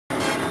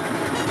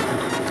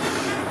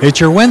It's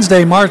your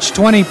Wednesday, March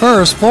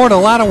 21st, Florida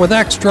Lotto with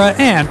Extra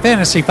and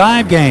Fantasy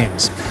 5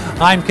 games.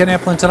 I'm Ken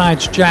Eflin.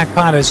 Tonight's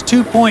jackpot is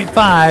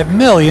 $2.5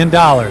 million.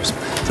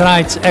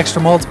 Tonight's extra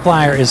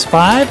multiplier is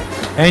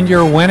 5, and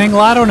your winning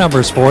Lotto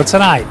numbers for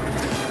tonight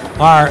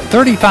are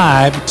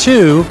 35,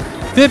 2,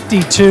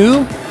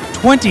 52,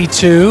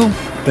 22,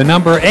 the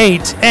number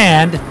 8,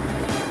 and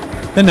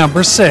the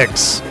number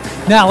 6.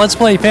 Now let's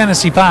play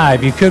Fantasy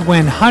 5. You could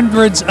win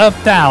hundreds of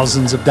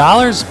thousands of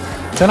dollars.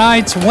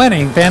 Tonight's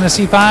winning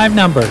Fantasy 5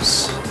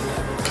 numbers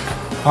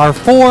are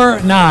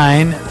 4,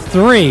 9,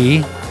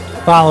 3,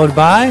 followed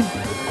by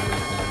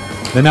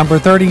the number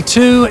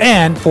 32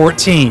 and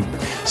 14.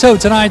 So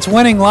tonight's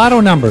winning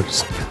Lotto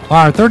numbers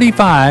are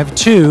 35,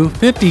 2,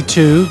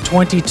 52,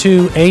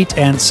 22, 8,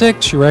 and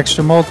 6. Your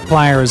extra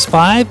multiplier is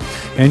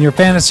 5. And your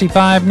Fantasy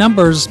 5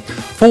 numbers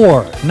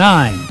 4,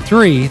 9,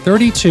 3,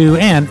 32,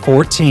 and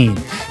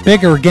 14.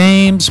 Bigger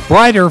games,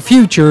 brighter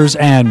futures,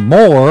 and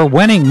more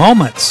winning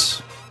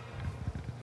moments.